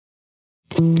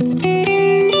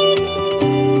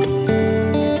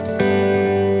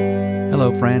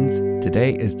Hello, friends.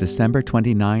 Today is December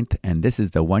 29th, and this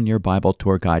is the One Year Bible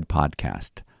Tour Guide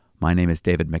podcast. My name is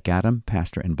David MacAdam,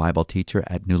 pastor and Bible teacher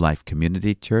at New Life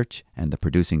Community Church and the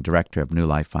producing director of New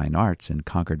Life Fine Arts in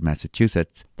Concord,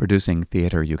 Massachusetts, producing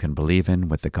theater you can believe in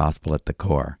with the gospel at the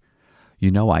core. You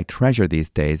know I treasure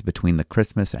these days between the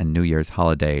Christmas and New Year's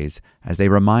holidays as they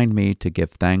remind me to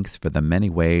give thanks for the many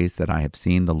ways that I have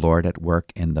seen the Lord at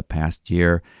work in the past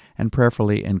year and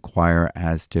prayerfully inquire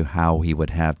as to how He would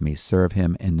have me serve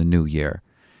Him in the new year.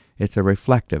 It's a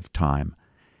reflective time.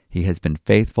 He has been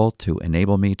faithful to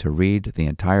enable me to read the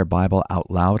entire Bible out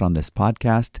loud on this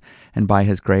podcast, and by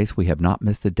His grace we have not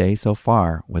missed a day so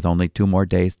far, with only 2 more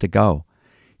days to go.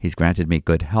 He's granted me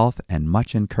good health and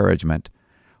much encouragement.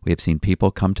 We have seen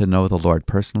people come to know the Lord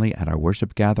personally at our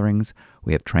worship gatherings.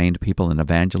 We have trained people in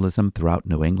evangelism throughout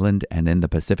New England and in the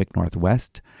Pacific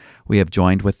Northwest. We have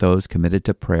joined with those committed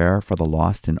to prayer for the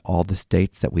lost in all the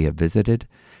states that we have visited,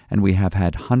 and we have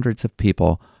had hundreds of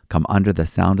people come under the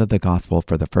sound of the gospel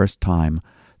for the first time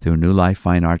through New Life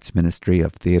Fine Arts ministry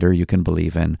of theater you can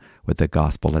believe in with the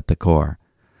gospel at the core.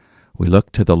 We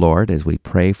look to the Lord as we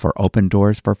pray for open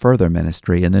doors for further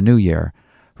ministry in the new year,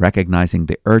 recognizing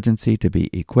the urgency to be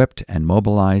equipped and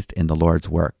mobilized in the Lord's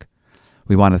work.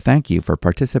 We want to thank you for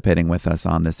participating with us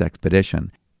on this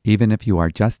expedition. Even if you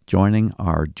are just joining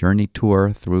our journey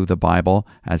tour through the Bible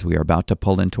as we are about to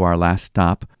pull into our last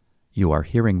stop, you are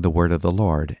hearing the word of the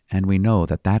Lord, and we know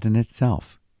that that in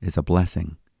itself is a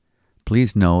blessing.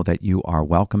 Please know that you are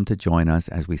welcome to join us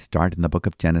as we start in the book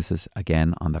of Genesis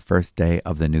again on the first day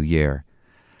of the new year.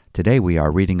 Today we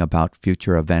are reading about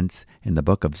future events in the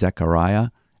book of Zechariah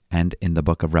and in the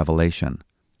book of Revelation.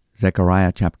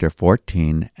 Zechariah chapter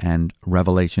 14 and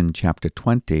Revelation chapter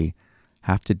 20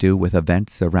 have to do with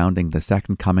events surrounding the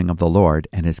second coming of the Lord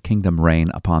and His kingdom reign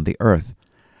upon the earth.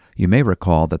 You may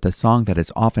recall that the song that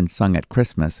is often sung at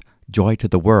Christmas, Joy to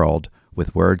the World,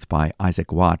 with words by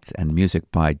Isaac Watts and music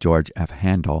by George F.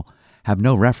 Handel, have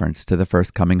no reference to the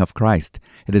first coming of Christ.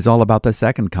 It is all about the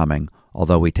second coming,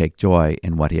 although we take joy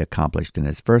in what He accomplished in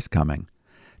His first coming.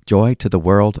 Joy to the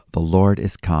world, the Lord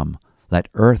is come. Let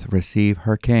earth receive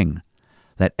her King.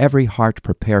 Let every heart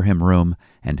prepare Him room,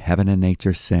 and heaven and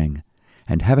nature sing.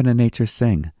 And heaven and nature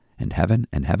sing, and heaven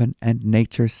and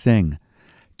nature sing.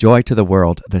 Joy to the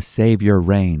world, the Savior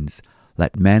reigns.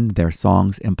 Let men their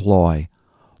songs employ,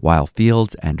 while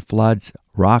fields and floods,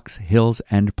 rocks, hills,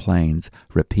 and plains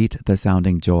repeat the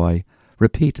sounding joy.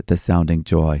 Repeat the sounding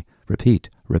joy. Repeat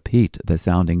the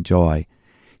sounding joy.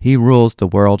 He rules the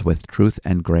world with truth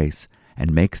and grace,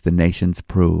 and makes the nations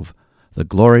prove the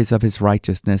glories of His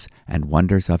righteousness, and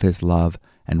wonders of His love,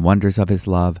 and wonders of His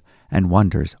love, and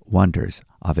wonders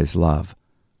of His love.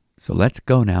 So let's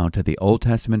go now to the Old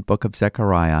Testament book of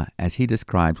Zechariah as he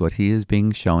describes what he is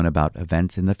being shown about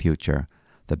events in the future,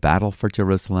 the battle for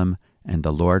Jerusalem, and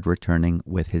the Lord returning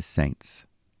with His saints.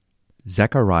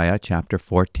 Zechariah chapter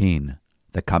 14,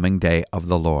 the coming day of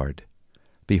the Lord.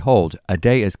 Behold, a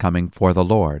day is coming for the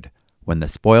Lord, when the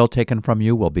spoil taken from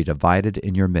you will be divided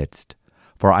in your midst.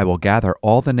 For I will gather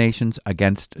all the nations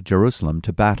against Jerusalem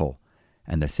to battle,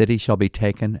 and the city shall be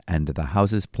taken, and the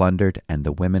houses plundered, and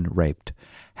the women raped.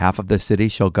 Half of the city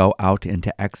shall go out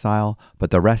into exile,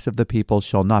 but the rest of the people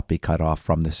shall not be cut off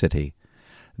from the city.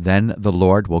 Then the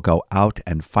Lord will go out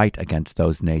and fight against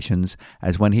those nations,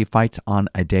 as when He fights on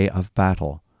a day of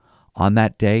battle. On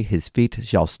that day His feet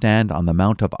shall stand on the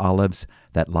Mount of Olives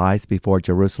that lies before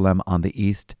Jerusalem on the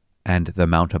east, and the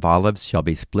Mount of Olives shall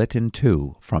be split in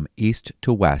two from east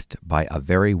to west by a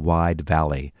very wide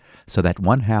valley, so that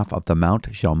one half of the mount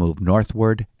shall move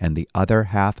northward, and the other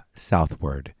half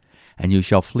southward. And you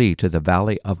shall flee to the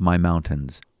valley of my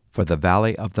mountains, for the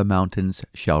valley of the mountains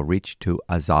shall reach to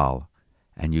Azal.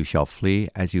 And you shall flee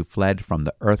as you fled from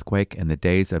the earthquake in the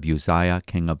days of Uzziah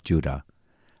king of Judah.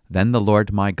 Then the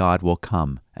Lord my God will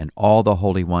come, and all the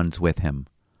holy ones with Him.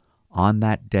 On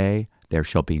that day there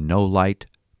shall be no light,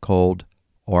 cold,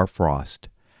 or frost,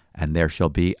 and there shall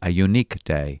be a unique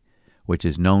day, which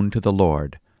is known to the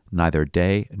Lord, neither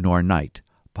day nor night,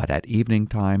 but at evening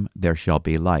time there shall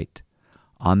be light.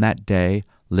 On that day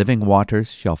living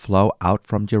waters shall flow out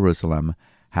from Jerusalem,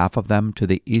 half of them to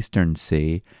the eastern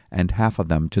sea, and half of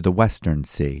them to the western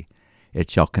sea. It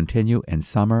shall continue in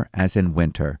summer as in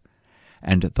winter.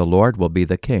 And the Lord will be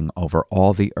the king over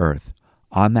all the earth.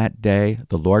 On that day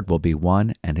the Lord will be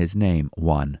one, and His name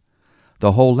one.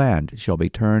 The whole land shall be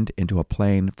turned into a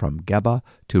plain from Geba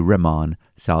to Rimmon,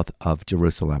 south of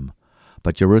Jerusalem.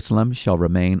 But Jerusalem shall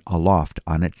remain aloft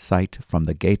on its site from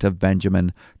the gate of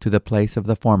Benjamin to the place of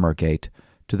the former gate,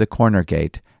 to the corner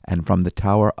gate, and from the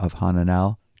tower of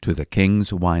Hananel to the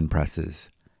king's winepresses.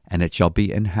 And it shall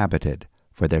be inhabited,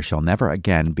 for there shall never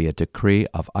again be a decree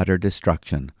of utter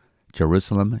destruction.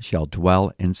 Jerusalem shall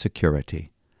dwell in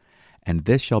security. And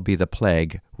this shall be the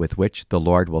plague with which the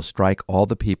Lord will strike all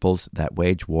the peoples that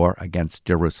wage war against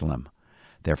Jerusalem.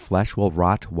 Their flesh will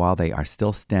rot while they are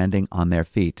still standing on their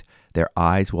feet, their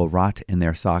eyes will rot in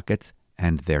their sockets,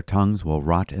 and their tongues will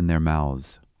rot in their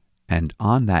mouths. And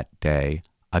on that day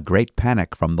a great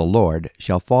panic from the Lord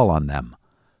shall fall on them,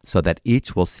 so that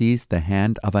each will seize the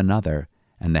hand of another,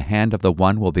 and the hand of the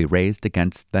one will be raised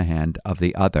against the hand of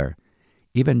the other.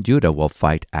 Even Judah will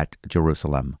fight at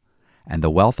Jerusalem, and the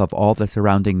wealth of all the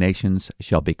surrounding nations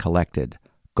shall be collected,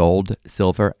 gold,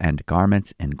 silver, and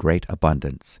garments in great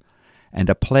abundance. And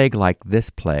a plague like this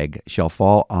plague shall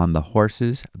fall on the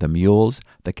horses, the mules,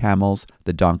 the camels,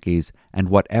 the donkeys, and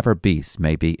whatever beasts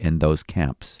may be in those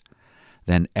camps.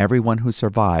 Then everyone who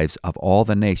survives of all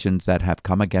the nations that have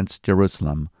come against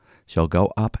Jerusalem shall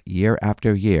go up year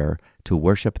after year to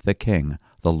worship the King,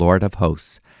 the Lord of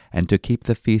hosts, and to keep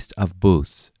the feast of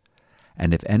booths.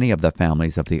 And if any of the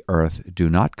families of the earth do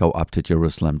not go up to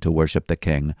Jerusalem to worship the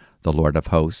King, the Lord of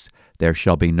hosts, there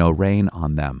shall be no rain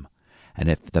on them. And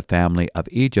if the family of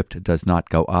Egypt does not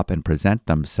go up and present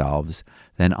themselves,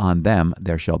 then on them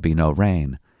there shall be no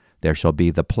rain. There shall be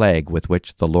the plague with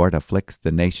which the Lord afflicts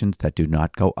the nations that do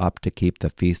not go up to keep the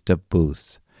feast of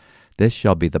booths. This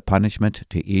shall be the punishment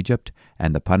to Egypt,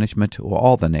 and the punishment to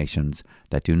all the nations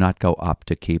that do not go up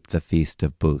to keep the feast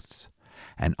of booths.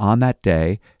 And on that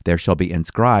day there shall be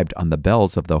inscribed on the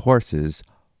bells of the horses,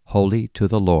 Holy to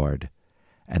the Lord.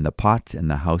 And the pots in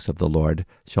the house of the Lord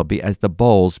shall be as the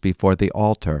bowls before the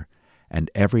altar, and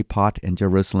every pot in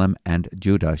Jerusalem and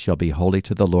Judah shall be holy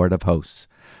to the Lord of hosts,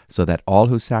 so that all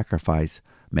who sacrifice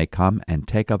may come and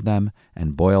take of them,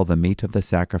 and boil the meat of the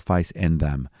sacrifice in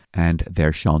them, and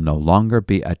there shall no longer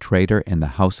be a traitor in the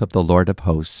house of the Lord of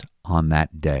hosts on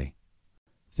that day.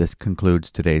 This concludes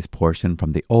today's portion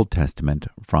from the Old Testament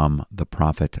from the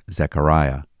prophet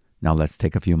Zechariah. Now let's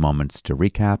take a few moments to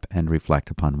recap and reflect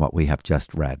upon what we have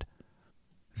just read.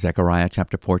 Zechariah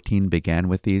chapter 14 began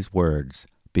with these words,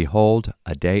 Behold,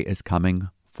 a day is coming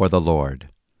for the Lord.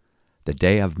 The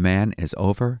day of man is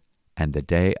over, and the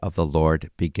day of the Lord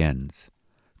begins.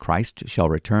 Christ shall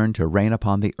return to reign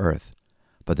upon the earth,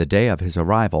 but the day of his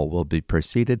arrival will be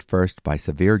preceded first by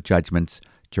severe judgments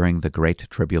during the Great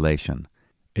Tribulation.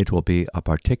 It will be a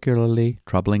particularly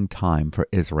troubling time for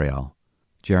Israel.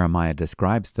 Jeremiah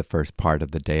describes the first part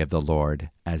of the day of the Lord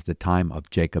as the time of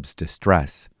Jacob's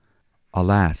distress.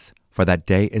 Alas, for that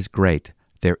day is great,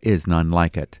 there is none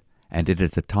like it, and it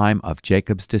is a time of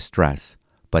Jacob's distress,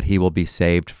 but he will be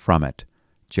saved from it.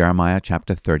 Jeremiah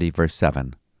chapter 30, verse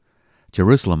 7.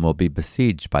 Jerusalem will be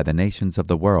besieged by the nations of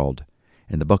the world.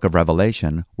 In the book of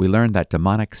Revelation, we learn that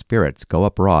demonic spirits go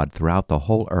abroad throughout the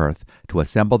whole earth to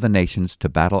assemble the nations to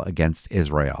battle against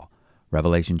Israel.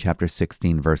 Revelation chapter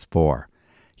 16, verse 4.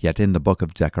 Yet in the book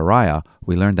of Zechariah,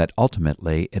 we learn that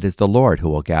ultimately it is the Lord who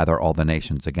will gather all the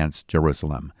nations against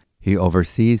Jerusalem. He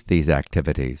oversees these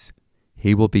activities.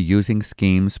 He will be using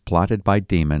schemes plotted by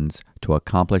demons to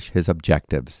accomplish his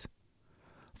objectives.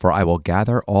 For I will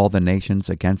gather all the nations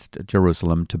against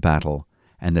Jerusalem to battle,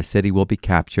 and the city will be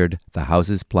captured, the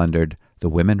houses plundered, the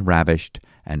women ravished,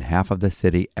 and half of the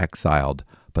city exiled,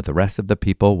 but the rest of the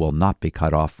people will not be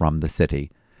cut off from the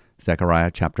city.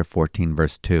 Zechariah chapter 14,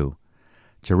 verse 2.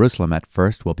 Jerusalem at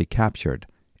first will be captured.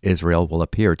 Israel will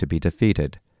appear to be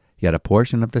defeated. Yet a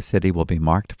portion of the city will be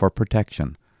marked for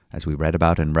protection, as we read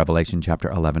about in Revelation chapter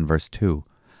 11, verse 2.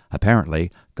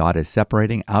 Apparently, God is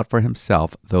separating out for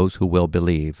himself those who will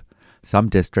believe. Some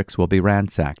districts will be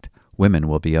ransacked. Women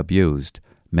will be abused.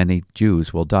 Many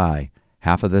Jews will die.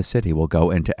 Half of the city will go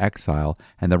into exile,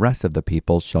 and the rest of the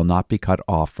people shall not be cut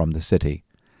off from the city.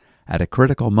 At a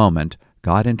critical moment,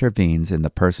 God intervenes in the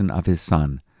person of his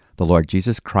Son. The Lord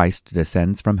Jesus Christ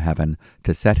descends from heaven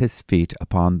to set his feet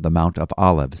upon the Mount of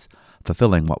Olives,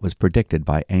 fulfilling what was predicted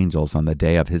by angels on the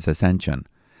day of his ascension.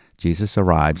 Jesus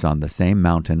arrives on the same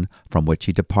mountain from which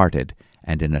he departed,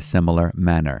 and in a similar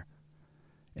manner.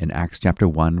 In Acts chapter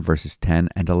 1, verses 10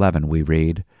 and 11 we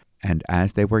read, And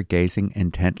as they were gazing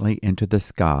intently into the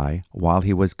sky while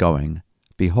he was going,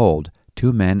 behold,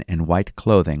 2 men in white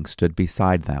clothing stood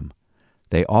beside them.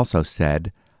 They also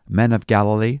said, Men of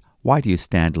Galilee, why do you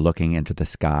stand looking into the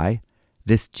sky?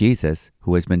 This Jesus,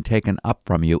 who has been taken up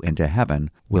from you into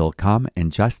heaven, will come in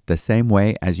just the same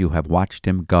way as you have watched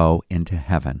him go into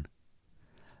heaven.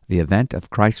 The event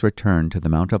of Christ's return to the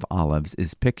Mount of Olives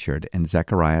is pictured in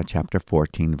Zechariah chapter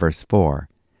 14, verse 4.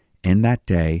 In that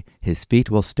day his feet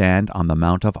will stand on the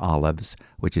Mount of Olives,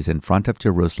 which is in front of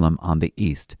Jerusalem on the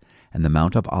east, and the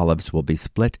Mount of Olives will be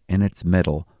split in its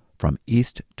middle, from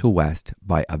east to west,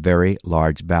 by a very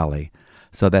large valley,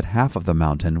 so that half of the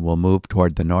mountain will move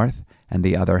toward the north, and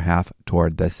the other half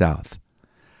toward the south.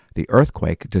 The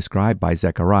earthquake described by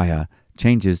Zechariah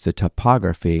changes the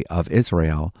topography of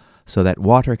Israel so that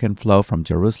water can flow from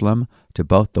Jerusalem to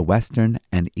both the western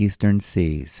and eastern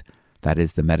seas, that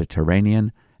is, the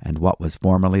Mediterranean and what was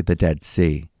formerly the Dead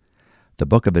Sea. The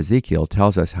book of Ezekiel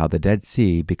tells us how the Dead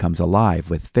Sea becomes alive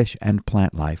with fish and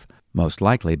plant life, most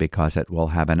likely because it will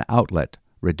have an outlet,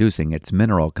 reducing its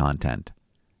mineral content,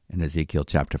 in Ezekiel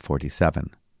chapter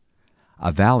 47.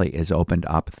 A valley is opened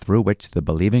up through which the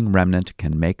believing remnant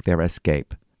can make their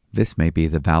escape. This may be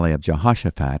the valley of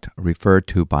Jehoshaphat, referred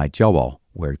to by Joel,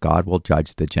 where God will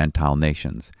judge the Gentile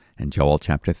nations, in Joel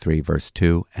chapter 3, verse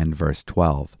 2 and verse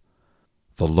 12.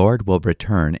 The Lord will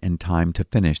return in time to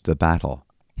finish the battle.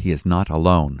 He is not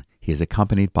alone. He is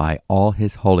accompanied by all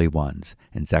his holy ones,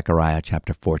 in Zechariah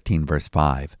chapter 14, verse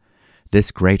 5.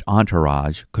 This great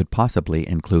entourage could possibly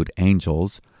include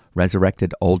angels,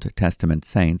 resurrected Old Testament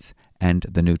saints, and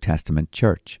the New Testament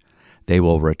church. They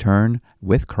will return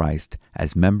with Christ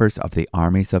as members of the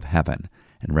armies of heaven,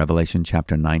 in Revelation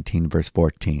chapter 19, verse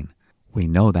 14. We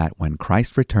know that when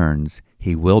Christ returns,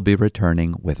 he will be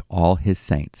returning with all his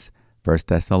saints, 1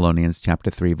 Thessalonians chapter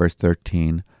 3, verse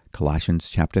 13, Colossians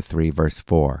chapter 3, verse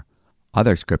 4.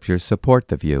 Other scriptures support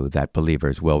the view that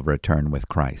believers will return with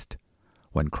Christ.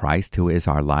 When Christ, who is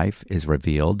our life, is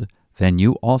revealed, then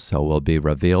you also will be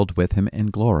revealed with him in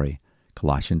glory,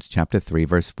 Colossians chapter 3,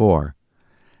 verse 4.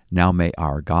 Now may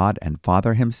our God and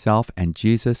Father himself and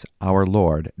Jesus our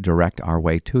Lord direct our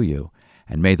way to you,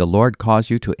 and may the Lord cause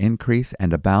you to increase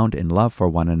and abound in love for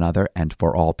one another and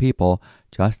for all people,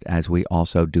 just as we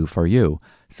also do for you,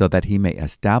 so that he may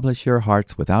establish your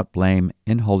hearts without blame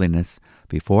in holiness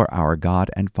before our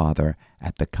God and Father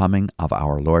at the coming of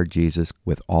our Lord Jesus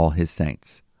with all his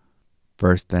saints.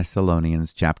 1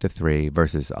 Thessalonians chapter 3,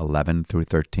 verses 11 through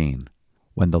 13.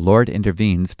 When the Lord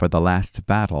intervenes for the last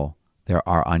battle, there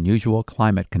are unusual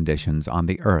climate conditions on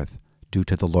the earth due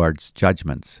to the Lord's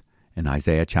judgments. In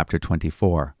Isaiah chapter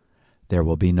 24, there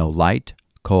will be no light,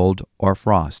 cold, or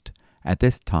frost. At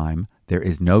this time there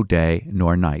is no day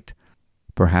nor night.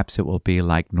 Perhaps it will be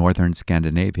like northern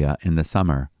Scandinavia in the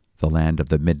summer, the land of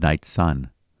the midnight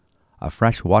sun. A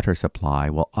fresh water supply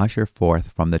will usher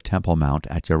forth from the Temple Mount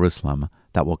at Jerusalem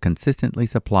that will consistently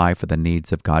supply for the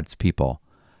needs of God's people.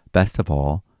 Best of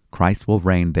all, Christ will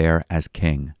reign there as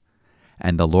King.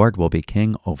 And the Lord will be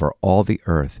King over all the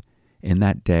earth. In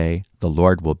that day the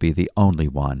Lord will be the only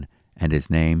one, and his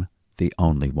name the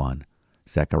only one.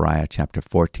 Zechariah chapter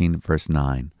 14, verse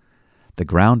 9. The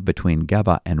ground between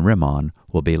Geba and Rimmon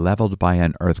will be leveled by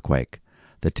an earthquake.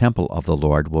 The temple of the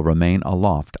Lord will remain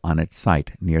aloft on its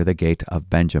site near the gate of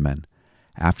Benjamin.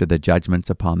 After the judgments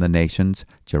upon the nations,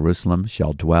 Jerusalem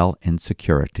shall dwell in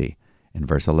security. In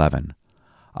verse 11.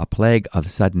 A plague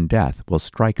of sudden death will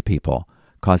strike people,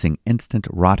 causing instant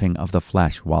rotting of the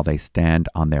flesh while they stand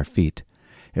on their feet.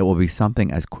 It will be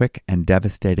something as quick and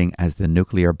devastating as the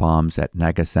nuclear bombs at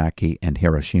Nagasaki and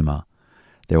Hiroshima.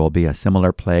 There will be a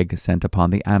similar plague sent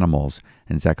upon the animals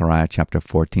in Zechariah chapter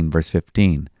 14, verse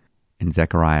 15. In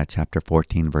Zechariah chapter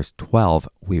 14, verse 12,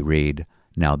 we read,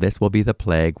 Now this will be the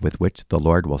plague with which the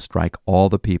Lord will strike all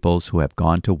the peoples who have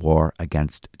gone to war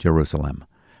against Jerusalem.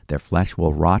 Their flesh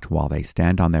will rot while they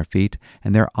stand on their feet,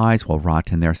 and their eyes will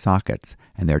rot in their sockets,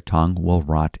 and their tongue will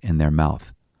rot in their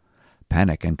mouth.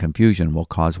 Panic and confusion will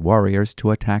cause warriors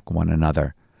to attack one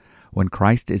another. When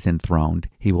Christ is enthroned,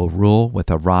 he will rule with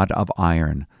a rod of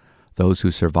iron. Those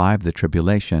who survive the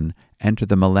tribulation enter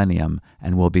the millennium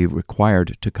and will be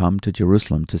required to come to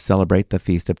Jerusalem to celebrate the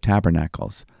Feast of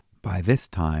Tabernacles. By this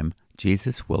time,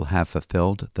 Jesus will have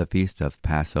fulfilled the Feast of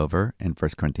Passover in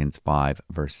 1 Corinthians 5,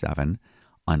 verse 7,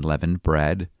 unleavened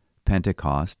bread,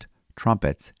 Pentecost,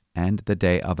 trumpets, and the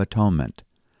Day of Atonement.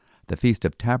 The Feast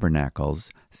of Tabernacles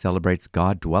celebrates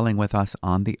God dwelling with us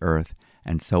on the earth,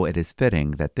 and so it is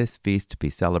fitting that this feast be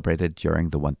celebrated during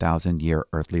the 1,000-year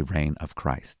earthly reign of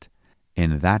Christ.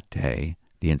 In that day,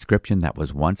 the inscription that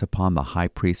was once upon the high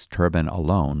priest's turban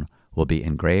alone will be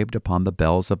engraved upon the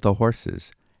bells of the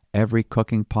horses. Every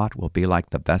cooking pot will be like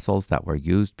the vessels that were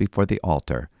used before the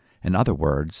altar. In other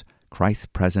words, Christ's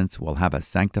presence will have a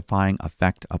sanctifying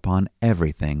effect upon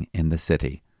everything in the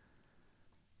city.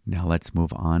 Now let's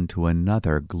move on to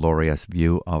another glorious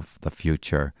view of the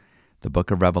future. The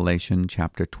book of Revelation,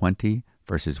 chapter 20,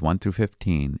 verses 1 through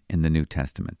 15 in the New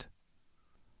Testament.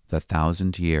 The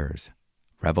 1,000 years.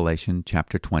 Revelation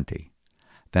chapter 20.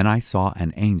 Then I saw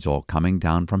an angel coming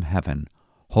down from heaven,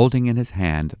 holding in his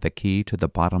hand the key to the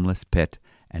bottomless pit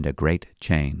and a great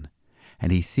chain.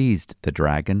 And he seized the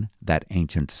dragon, that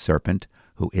ancient serpent,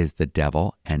 who is the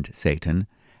devil and Satan,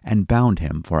 and bound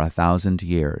him for 1,000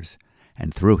 years,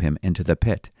 and threw him into the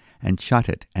pit, and shut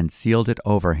it and sealed it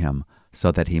over him,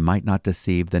 so that he might not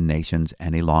deceive the nations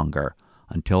any longer,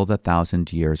 until the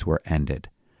 1,000 years were ended.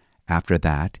 After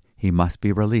that he must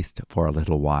be released for a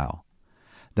little while.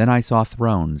 Then I saw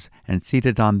thrones, and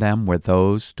seated on them were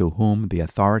those to whom the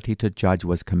authority to judge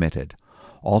was committed.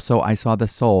 Also I saw the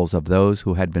souls of those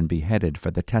who had been beheaded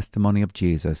for the testimony of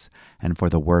Jesus and for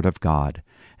the word of God,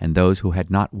 and those who had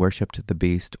not worshipped the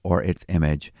beast or its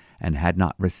image, and had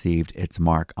not received its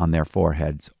mark on their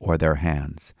foreheads or their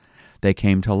hands. They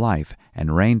came to life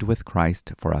and reigned with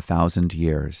Christ for 1,000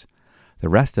 years. The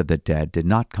rest of the dead did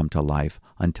not come to life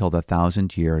until the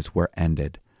 1,000 years were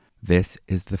ended. This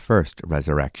is the first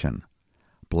resurrection.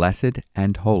 Blessed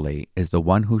and holy is the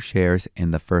one who shares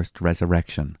in the first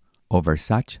resurrection. Over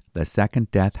such the second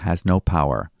death has no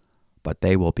power, but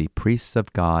they will be priests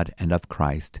of God and of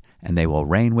Christ, and they will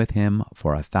reign with him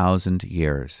for 1,000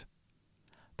 years.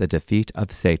 The defeat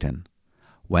of Satan.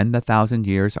 When the 1,000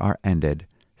 years are ended,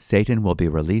 Satan will be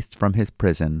released from his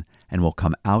prison and will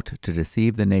come out to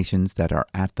deceive the nations that are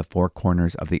at the four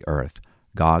corners of the earth,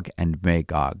 Gog and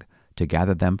Magog, to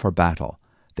gather them for battle.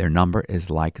 Their number is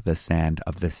like the sand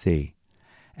of the sea.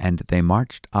 And they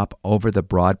marched up over the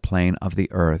broad plain of the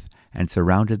earth, and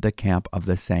surrounded the camp of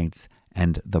the saints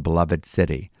and the beloved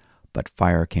city. But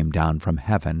fire came down from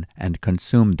heaven and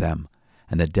consumed them,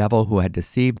 and the devil who had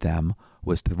deceived them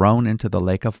was thrown into the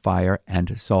lake of fire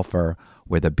and sulfur,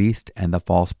 where the beast and the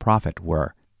false prophet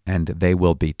were, and they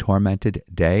will be tormented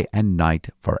day and night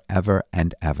forever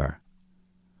and ever.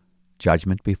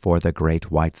 Judgment before the great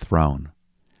white throne.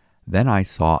 Then I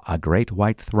saw a great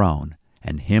white throne,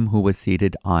 and him who was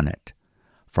seated on it.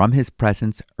 From his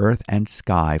presence earth and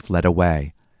sky fled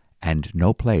away, and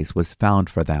no place was found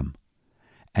for them.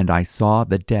 And I saw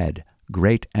the dead,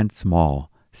 great and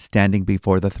small, standing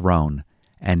before the throne,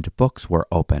 and books were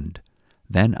opened.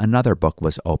 Then another book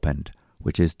was opened,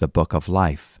 which is the book of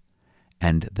life.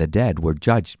 And the dead were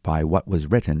judged by what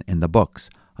was written in the books,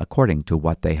 according to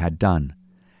what they had done.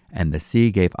 And the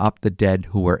sea gave up the dead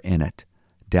who were in it.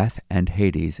 Death and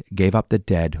Hades gave up the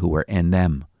dead who were in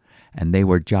them. And they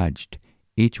were judged,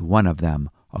 each one of them,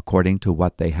 according to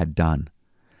what they had done.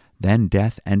 Then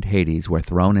death and Hades were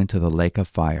thrown into the lake of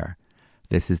fire.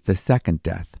 This is the second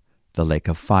death, the lake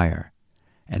of fire.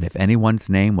 And if anyone's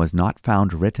name was not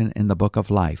found written in the book of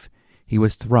life, he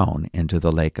was thrown into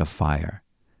the lake of fire.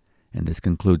 And this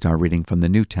concludes our reading from the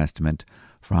New Testament,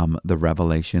 from the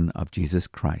Revelation of Jesus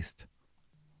Christ.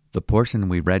 The portion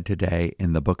we read today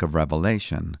in the book of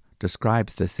Revelation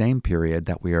describes the same period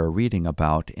that we are reading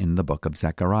about in the book of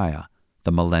Zechariah,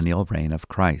 the millennial reign of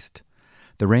Christ.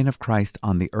 The reign of Christ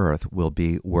on the earth will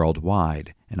be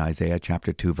worldwide in Isaiah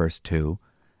chapter 2, verse 2,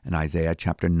 and Isaiah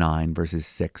chapter 9, verses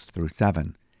 6 through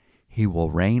 7. He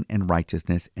will reign in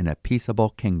righteousness in a peaceable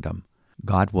kingdom.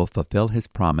 God will fulfill his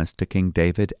promise to King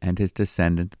David, and his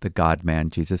descendant, the God-man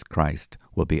Jesus Christ,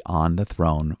 will be on the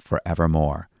throne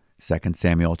forevermore. 2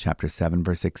 Samuel chapter 7,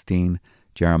 verse 16,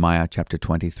 Jeremiah chapter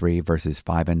 23, verses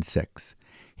 5 and 6.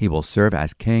 He will serve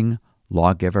as king,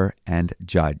 lawgiver, and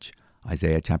judge.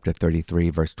 Isaiah chapter 33,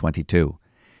 verse 22.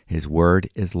 His word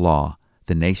is law.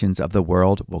 The nations of the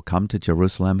world will come to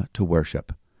Jerusalem to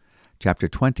worship. Chapter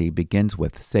 20 begins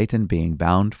with Satan being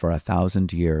bound for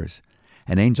 1,000 years.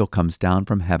 An angel comes down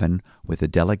from heaven with a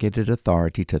delegated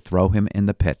authority to throw him in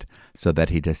the pit so that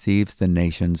he deceives the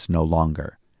nations no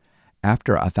longer.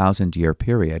 After a 1,000-year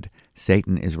period,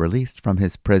 Satan is released from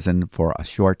his prison for a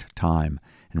short time.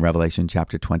 In Revelation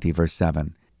chapter 20, verse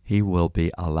 7, he will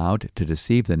be allowed to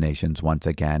deceive the nations once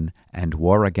again and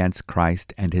war against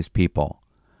Christ and his people.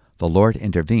 The Lord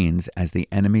intervenes as the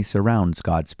enemy surrounds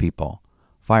God's people.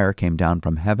 Fire came down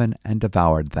from heaven and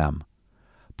devoured them.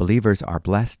 Believers are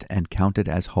blessed and counted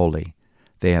as holy.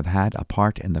 They have had a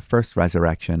part in the first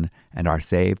resurrection and are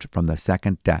saved from the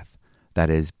second death, that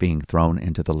is, being thrown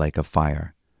into the lake of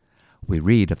fire. We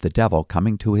read of the devil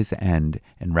coming to his end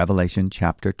in Revelation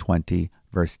chapter 20,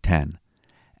 verse 10.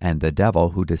 And the devil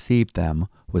who deceived them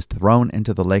was thrown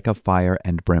into the lake of fire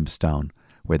and brimstone,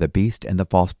 where the beast and the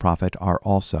false prophet are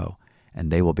also, and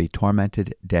they will be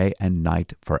tormented day and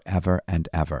night forever and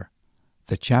ever.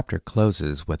 The chapter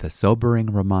closes with a sobering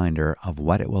reminder of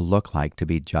what it will look like to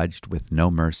be judged with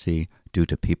no mercy due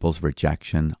to people's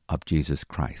rejection of Jesus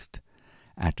Christ.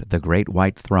 At the great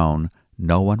white throne,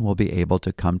 no one will be able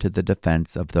to come to the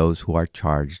defense of those who are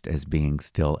charged as being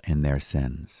still in their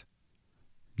sins.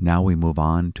 Now we move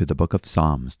on to the book of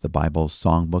Psalms, the Bible's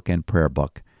songbook and prayer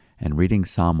book, and reading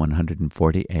Psalm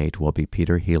 148 will be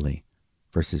Peter Healey,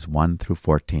 verses 1 through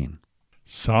 14.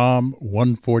 Psalm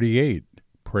 148.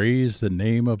 Praise the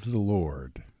name of the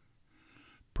Lord.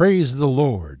 Praise the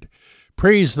Lord.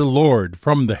 Praise the Lord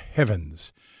from the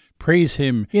heavens. Praise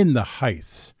him in the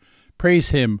heights. Praise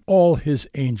him, all his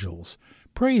angels.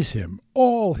 Praise him,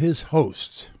 all his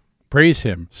hosts. Praise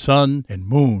him, sun and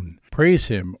moon. Praise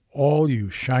him, all you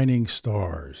shining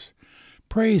stars.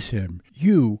 Praise him,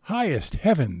 you highest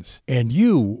heavens, and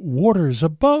you waters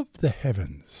above the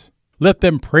heavens. Let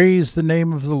them praise the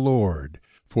name of the Lord,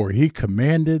 for he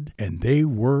commanded, and they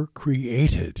were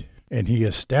created, and he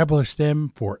established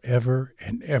them forever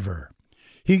and ever.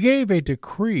 He gave a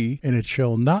decree, and it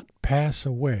shall not pass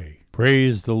away.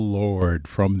 Praise the Lord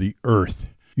from the earth,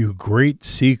 you great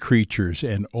sea creatures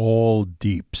and all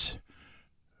deeps.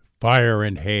 Fire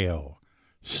and hail,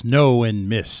 snow and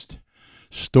mist,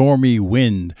 stormy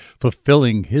wind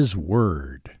fulfilling his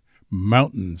word,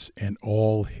 mountains and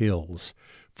all hills,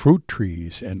 fruit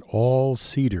trees and all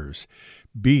cedars,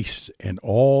 beasts and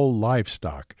all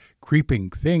livestock,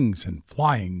 creeping things and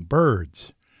flying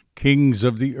birds, kings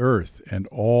of the earth and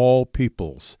all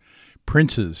peoples,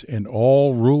 princes and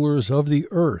all rulers of the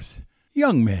earth,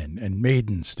 young men and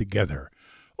maidens together,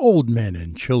 old men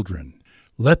and children.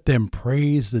 Let them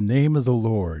praise the name of the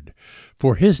Lord,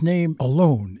 for his name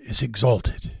alone is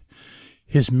exalted.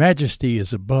 His majesty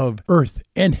is above earth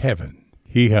and heaven.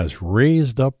 He has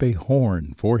raised up a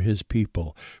horn for his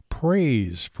people,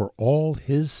 praise for all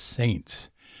his saints,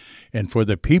 and for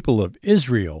the people of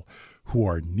Israel who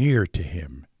are near to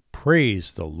him.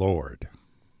 Praise the Lord.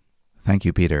 Thank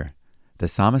you, Peter. The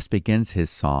psalmist begins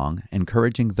his song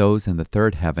encouraging those in the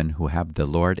third heaven who have the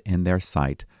Lord in their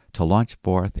sight to launch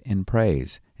forth in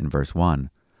praise in verse 1,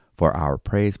 for our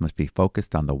praise must be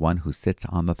focused on the one who sits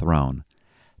on the throne.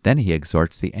 Then he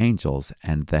exhorts the angels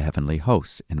and the heavenly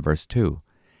hosts in verse 2.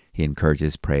 He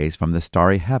encourages praise from the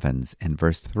starry heavens in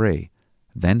verse 3.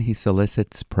 Then he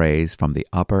solicits praise from the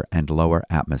upper and lower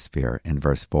atmosphere in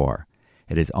verse 4.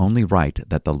 It is only right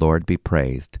that the Lord be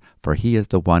praised, for he is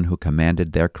the one who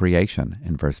commanded their creation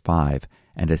in verse 5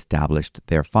 and established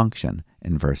their function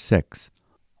in verse 6.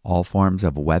 All forms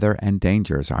of weather and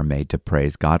dangers are made to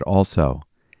praise God also.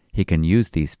 He can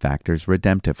use these factors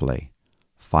redemptively.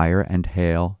 Fire and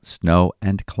hail, snow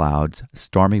and clouds,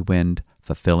 stormy wind,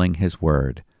 fulfilling his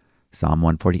word. Psalm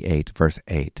 148, verse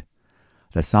 8.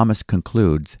 The psalmist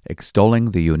concludes,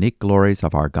 extolling the unique glories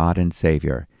of our God and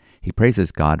Savior. He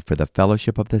praises God for the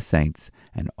fellowship of the saints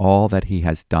and all that he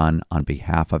has done on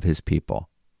behalf of his people.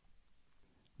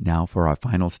 Now for our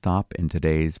final stop in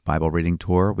today's Bible reading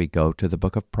tour, we go to the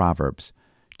book of Proverbs,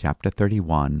 chapter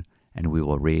 31, and we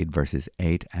will read verses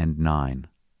 8 and 9.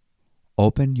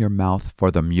 Open your mouth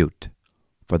for the mute,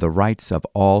 for the rights of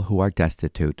all who are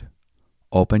destitute.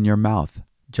 Open your mouth,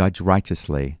 judge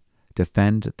righteously,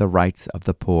 defend the rights of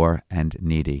the poor and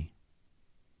needy.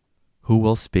 Who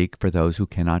will speak for those who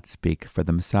cannot speak for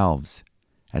themselves?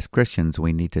 As Christians,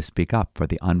 we need to speak up for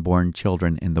the unborn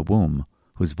children in the womb,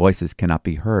 whose voices cannot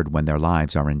be heard when their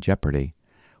lives are in jeopardy.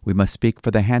 We must speak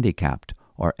for the handicapped,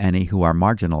 or any who are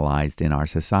marginalized in our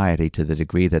society to the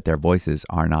degree that their voices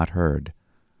are not heard.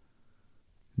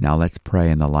 Now let's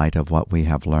pray in the light of what we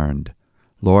have learned.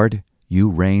 Lord, you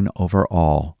reign over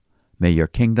all. May your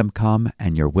kingdom come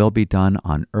and your will be done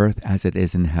on earth as it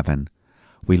is in heaven.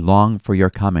 We long for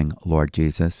your coming, Lord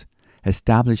Jesus.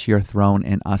 Establish your throne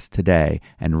in us today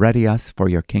and ready us for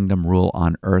your kingdom rule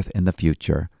on earth in the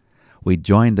future. We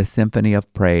join the symphony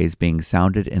of praise being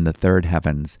sounded in the third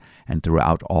heavens and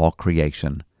throughout all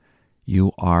creation.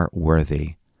 You are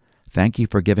worthy. Thank you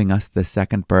for giving us the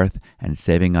second birth and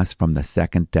saving us from the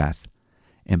second death.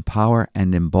 Empower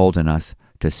and embolden us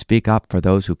to speak up for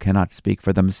those who cannot speak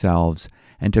for themselves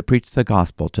and to preach the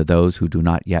gospel to those who do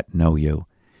not yet know you.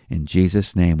 In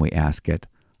Jesus' name we ask it.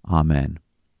 Amen.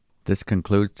 This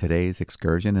concludes today's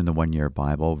excursion in the One-Year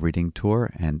Bible Reading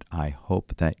Tour, and I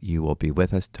hope that you will be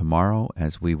with us tomorrow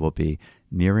as we will be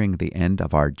nearing the end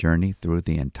of our journey through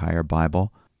the entire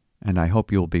Bible. And I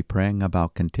hope you will be praying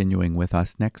about continuing with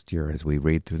us next year as we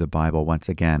read through the Bible once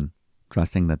again,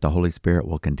 trusting that the Holy Spirit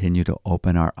will continue to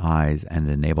open our eyes and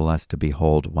enable us to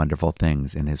behold wonderful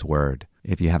things in His Word.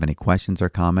 If you have any questions or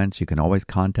comments, you can always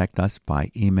contact us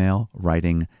by email,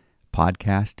 writing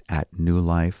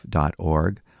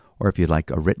podcast@newlife.org. Or if you'd like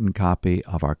a written copy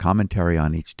of our commentary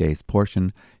on each day's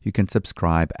portion, you can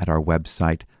subscribe at our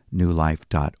website,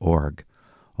 newlife.org.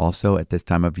 Also, at this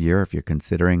time of year, if you're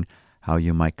considering how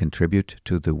you might contribute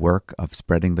to the work of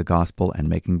spreading the gospel and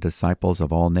making disciples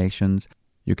of all nations,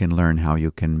 You can learn how you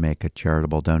can make a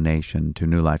charitable donation to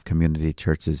New Life Community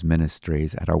Church's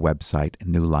ministries at our website,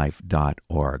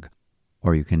 newlife.org.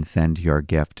 Or you can send your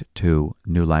gift to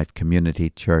New Life Community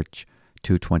Church,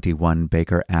 221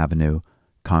 Baker Avenue,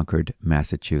 Concord,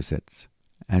 Massachusetts.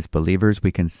 As believers,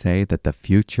 we can say that the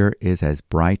future is as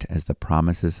bright as the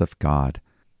promises of God.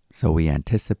 So we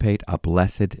anticipate a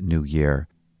blessed new year,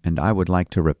 and I would like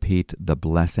to repeat the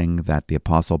blessing that the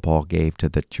Apostle Paul gave to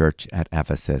the church at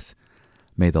Ephesus.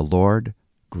 May the Lord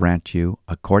grant you,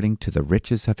 according to the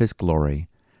riches of his glory,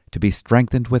 to be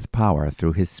strengthened with power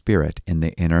through his Spirit in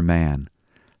the inner man,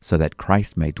 so that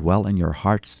Christ may dwell in your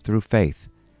hearts through faith,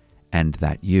 and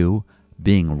that you,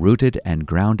 being rooted and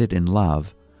grounded in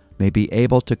love, may be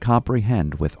able to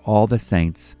comprehend with all the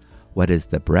saints what is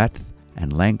the breadth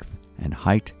and length and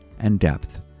height and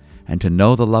depth, and to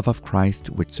know the love of Christ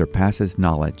which surpasses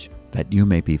knowledge, that you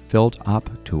may be filled up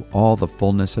to all the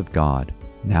fullness of God.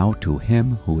 Now to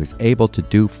him who is able to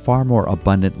do far more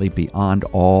abundantly beyond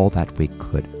all that we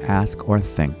could ask or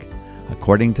think,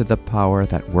 according to the power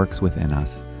that works within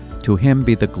us, to him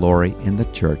be the glory in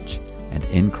the church and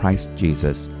in Christ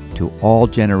Jesus to all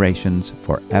generations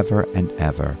forever and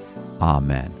ever.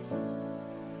 Amen.